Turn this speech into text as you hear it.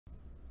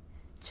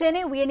சென்னை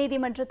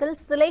உயர்நீதிமன்றத்தில்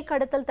சிலை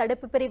கடத்தல்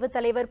தடுப்பு பிரிவு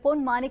தலைவர்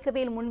பொன்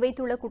மாணிக்கவேல்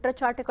முன்வைத்துள்ள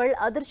குற்றச்சாட்டுகள்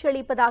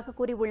அதிர்ச்சியளிப்பதாக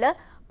கூறியுள்ள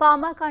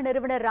பாமக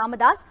நிறுவனர்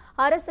ராமதாஸ்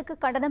அரசுக்கு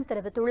கண்டனம்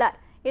தெரிவித்துள்ளார்.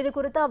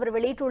 இதுகுறித்து அவர்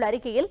வெளியிட்டுள்ள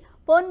அறிக்கையில்,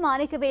 பொன்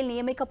மாணிக்கவேல்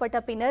நியமிக்கப்பட்ட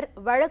பின்னர்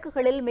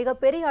வழக்குகளில்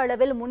மிகப்பெரிய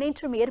அளவில்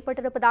முன்னேற்றம்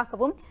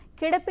ஏற்பட்டிருப்பதாகவும்,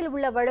 கிடப்பில்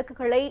உள்ள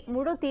வழக்குகளை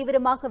முழு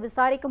தீவிரமாக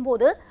விசாரிக்கும்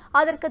போது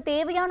அதற்கு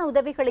தேவையான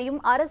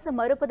உதவிகளையும் அரசு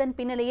மறுப்பதன்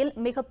பின்னணியில்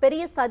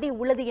மிகப்பெரிய சதி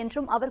உள்ளது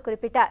என்றும் அவர்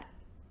குறிப்பிட்டார்.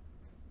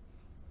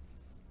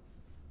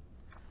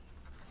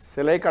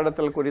 சிலை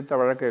கடத்தல் குறித்த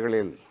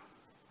வழக்குகளில்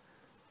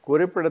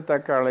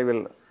குறிப்பிடத்தக்க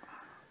அளவில்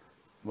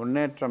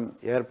முன்னேற்றம்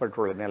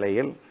ஏற்பட்டுள்ள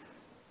நிலையில்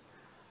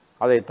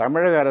அதை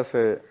தமிழக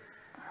அரசு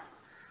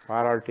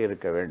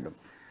பாராட்டியிருக்க வேண்டும்.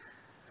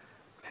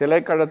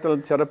 சிலை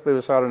கடத்தல் சிறப்பு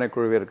விசாரணை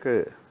குழுவிற்கு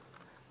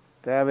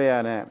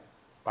தேவையான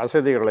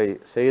வசதிகளை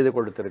செய்து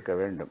கொடுத்திருக்க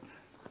வேண்டும்.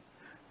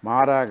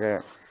 மாறாக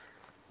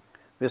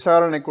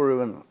விசாரணை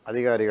குழுவின்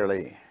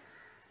அதிகாரிகளை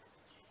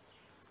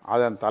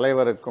அதன்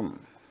தலைவருக்கும்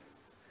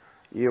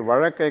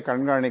இவ்வழக்கை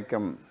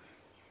கண்காணிக்கும்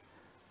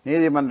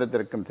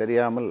நீதிமன்றத்திற்கும்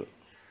தெரியாமல்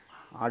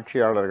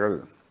ஆட்சியாளர்கள்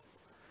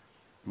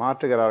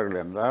மாற்றுகிறார்கள்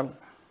என்றால்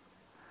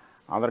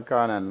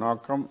அதற்கான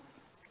நோக்கம்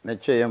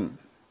நிச்சயம்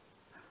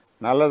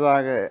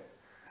நல்லதாக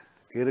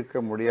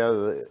இருக்க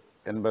முடியாது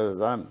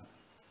என்பதுதான்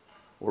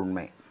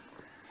உண்மை.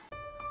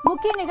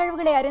 முக்கிய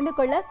நிகழ்வுகளை அறிந்து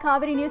கொள்ள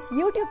காவிரி நியூஸ்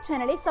யூடியூப்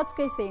சேனலை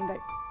சப்ஸ்கிரைப்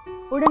செய்யுங்கள்.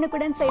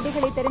 உடனுக்குடன்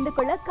செய்திகளை தெரிந்து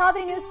கொள்ள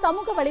காவிரி நியூஸ்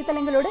சமூக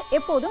வலைதளங்களோடு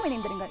எப்போதும்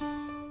இணைந்திருங்கள்.